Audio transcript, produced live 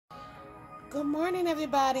Good morning,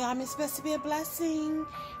 everybody. I'm supposed to be a blessing.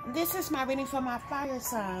 This is my reading for my fire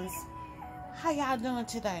signs. How y'all doing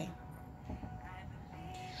today?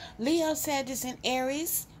 Leo, Sagittarius, and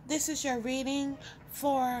Aries. This is your reading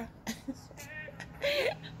for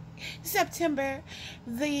September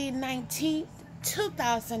the 19th,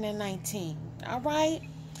 2019. All right?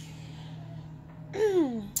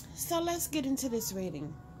 So let's get into this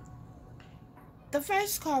reading. The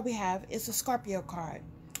first card we have is a Scorpio card.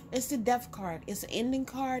 It's the death card. It's an ending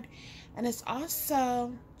card. And it's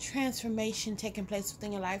also transformation taking place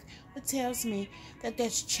within your life, which tells me that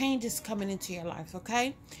there's changes coming into your life,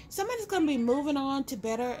 okay? Somebody's going to be moving on to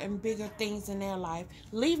better and bigger things in their life,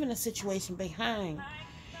 leaving a situation behind.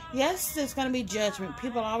 Yes, there's going to be judgment.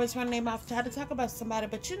 People always run their mouth, try to talk about somebody,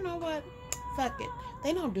 but you know what? Fuck it.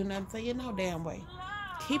 They don't do nothing for you no damn way.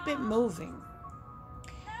 Keep it moving.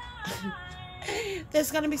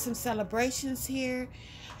 There's going to be some celebrations here.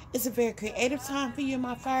 It's a very creative time for you,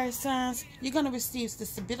 my fire signs. You're going to receive the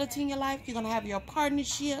stability in your life. You're going to have your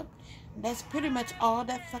partnership. That's pretty much all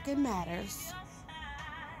that fucking matters.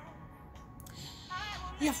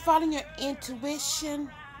 You're following your intuition.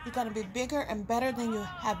 You're going to be bigger and better than you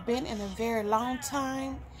have been in a very long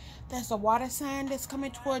time. There's a water sign that's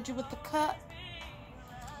coming towards you with the cup.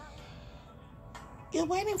 You're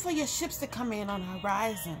waiting for your ships to come in on the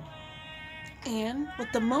horizon. And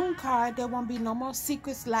with the moon card, there won't be no more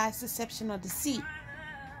secrets, lies, deception, or deceit.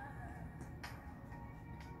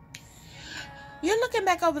 You're looking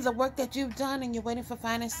back over the work that you've done and you're waiting for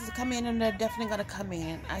finances to come in, and they're definitely going to come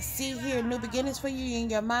in. I see here new beginnings for you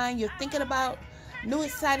in your mind. You're thinking about new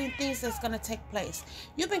exciting things that's going to take place.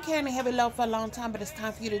 You've been carrying a heavy load for a long time, but it's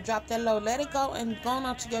time for you to drop that load. Let it go and go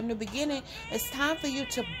on to your new beginning. It's time for you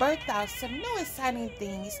to birth out some new exciting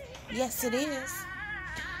things. Yes, it is.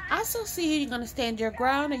 I also see you're going to stand your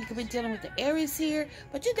ground, and you could be dealing with the Aries here,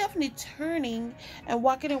 but you're definitely turning and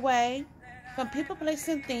walking away from people, places,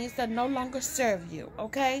 and things that no longer serve you,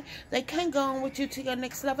 okay? They can't go on with you to your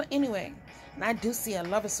next level anyway. And I do see a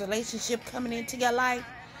lover's relationship coming into your life,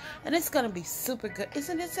 and it's going to be super good.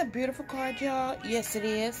 Isn't this a beautiful card, y'all? Yes, it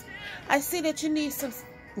is. I see that you need some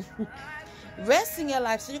rest in your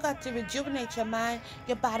life, so you got to rejuvenate your mind,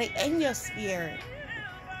 your body, and your spirit.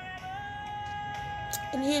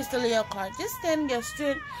 And here's the Leo card. Just stand in your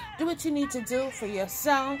strength. Do what you need to do for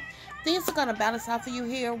yourself. Things are going to balance out for you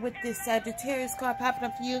here with this Sagittarius card popping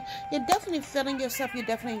up for you. You're definitely feeling yourself. You're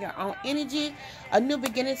definitely in your own energy. A new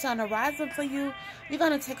beginning's on the horizon for you. You're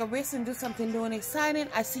going to take a risk and do something new and exciting.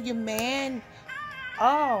 I see you, man.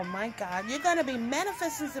 Oh, my God. You're going to be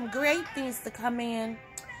manifesting some great things to come in.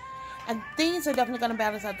 And things are definitely going to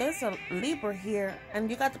balance out. There's a Libra here, and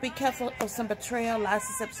you got to be careful of some betrayal, lies,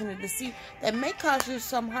 deception, and deceit that may cause you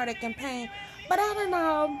some heartache and pain. But I don't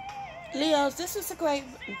know, Leos, this is a great,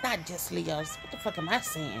 not just Leos, what the fuck am I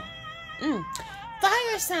saying?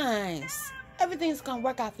 Fire signs. Everything's going to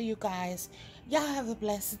work out for you guys. Y'all have a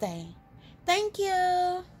blessed day. Thank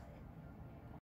you.